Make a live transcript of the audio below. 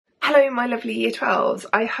Hello my lovely Year 12s,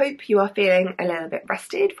 I hope you are feeling a little bit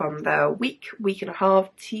rested from the week and a half,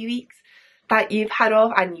 2 weeks that you've had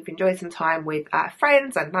off, and you've enjoyed some time with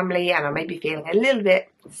friends and family, and are maybe feeling a little bit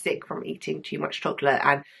sick from eating too much chocolate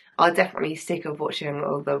and are definitely sick of watching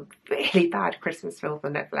all the really bad Christmas films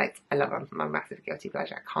on Netflix. I love them, my massive guilty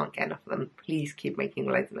pleasure, I can't get enough of them. Please keep making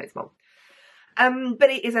loads and loads more. But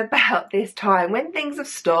it is about this time when things have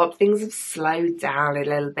stopped, things have slowed down a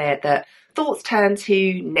little bit, that thoughts turn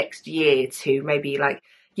to next year, to maybe like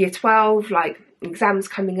Year 12, like exams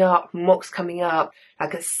coming up, mocks coming up,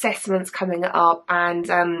 like assessments coming up,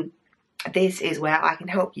 and this is where I can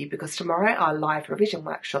help you, because tomorrow our live revision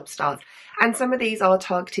workshop starts, and some of these are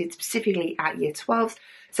targeted specifically at Year 12s.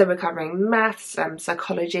 So we're covering maths,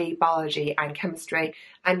 psychology, biology and chemistry,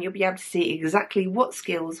 and you'll be able to see exactly what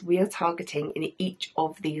skills we are targeting in each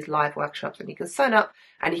of these live workshops. And you can sign up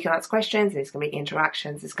and you can ask questions, and there's going to be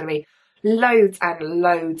interactions, there's going to be loads and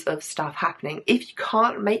loads of stuff happening. If you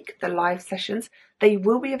can't make the live sessions, they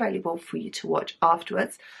will be available for you to watch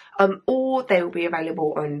afterwards, or they will be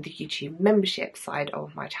available on the YouTube membership side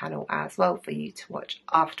of my channel as well for you to watch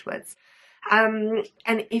afterwards. And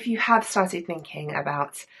if you have started thinking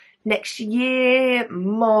about next year,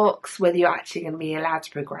 mocks, whether you're actually going to be allowed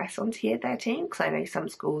to progress onto Year 13, because I know some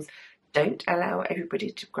schools don't allow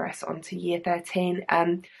everybody to progress onto Year 13,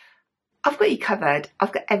 I've got you covered.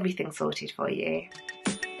 I've got everything sorted for you.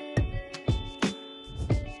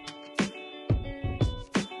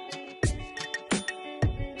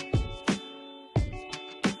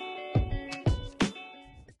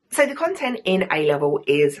 So the content in A-level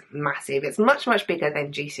is massive. It's much, much bigger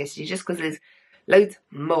than GCSE, just because there's loads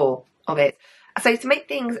more of it. So to make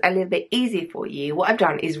things a little bit easier for you, what I've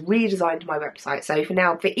done is redesigned my website. So for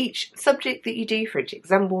now, for each subject that you do, for each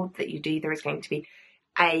exam board that you do, there is going to be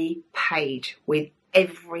a page with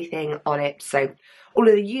everything on it. So all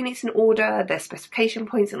of the units in order, the specification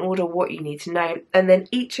points in order, what you need to know, and then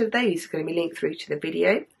each of those are going to be linked through to the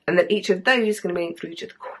video, and then each of those is going to be linked through to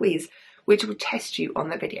the quiz, which will test you on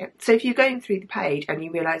the video. So if you're going through the page and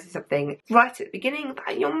you realise there's something right at the beginning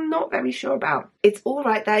that you're not very sure about, it's all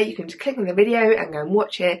right there. You can just click on the video and go and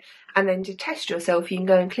watch it, and then to test yourself you can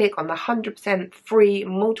go and click on the 100% free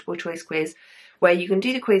multiple choice quiz, where you can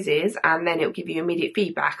do the quizzes and then it'll give you immediate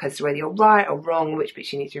feedback as to whether you're right or wrong, which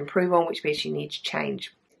bits you need to improve on, which bits you need to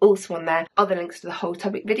change. Also on there are the links to the whole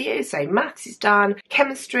topic videos. So maths is done,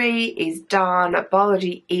 chemistry is done,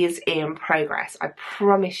 biology is in progress. I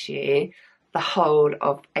promise you the whole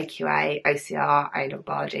of AQA, OCR, A-level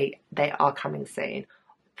biology, they are coming soon.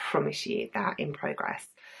 Promise you that, in progress.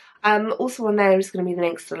 Also on there is going to be the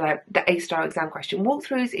links to like the A-star exam question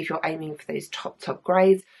walkthroughs if you're aiming for those top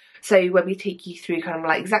grades. So where we take you through kind of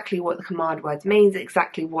like exactly what the command words means,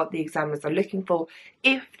 exactly what the examiners are looking for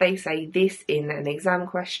if they say this in an exam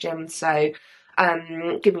question. So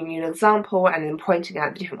giving you an example and then pointing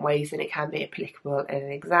out the different ways that it can be applicable in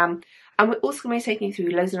an exam. And we're also going to be taking you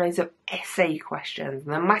through loads and loads of essay questions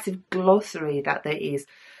and the massive glossary that there is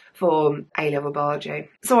for A-level biology.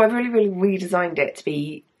 So I've really redesigned it to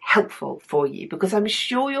be helpful for you, because I'm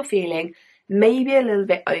sure you're feeling maybe a little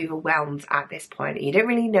bit overwhelmed at this point. You don't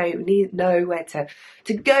really know where to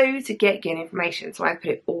go to get good information. So I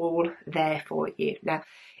put it all there for you. Now,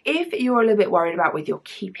 if you're a little bit worried about whether you're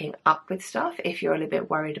keeping up with stuff, if you're a little bit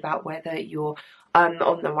worried about whether you're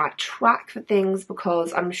on the right track for things,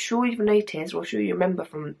 because I'm sure you've noticed, or I'm sure you remember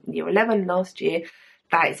from Year 11 last year,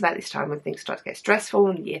 that it's about this time when things start to get stressful,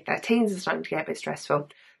 and Year 13s are starting to get a bit stressful.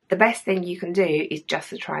 The best thing you can do is just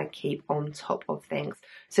to try and keep on top of things.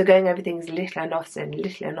 So going over things little and often.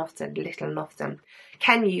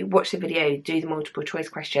 Can you watch the video, do the multiple choice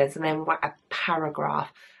questions, and then write a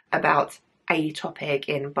paragraph about a topic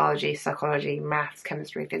in biology, psychology, maths,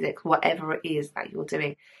 chemistry, physics, whatever it is that you're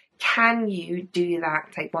doing? Can you do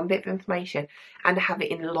that, take one bit of information and have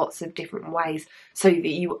it in lots of different ways so that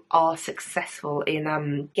you are successful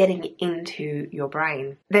in getting into your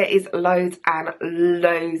brain? There is loads and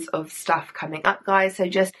loads of stuff coming up, guys, so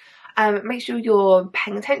just make sure you're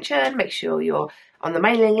paying attention, make sure you're on the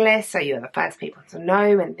mailing list so you're the first people to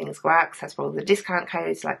know when things go out, because that's where all the discount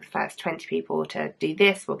codes, like the first 20 people to do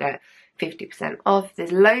this will get 50% off.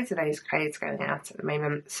 There's loads of those codes going out at the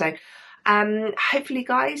moment. So hopefully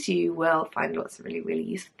guys you will find lots of really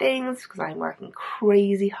useful things, because I'm working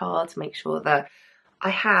crazy hard to make sure that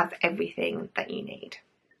I have everything that you need.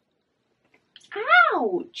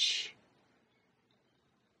 Ouch!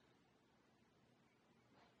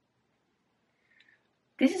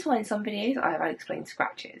 This is why in some videos I have unexplained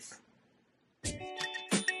scratches.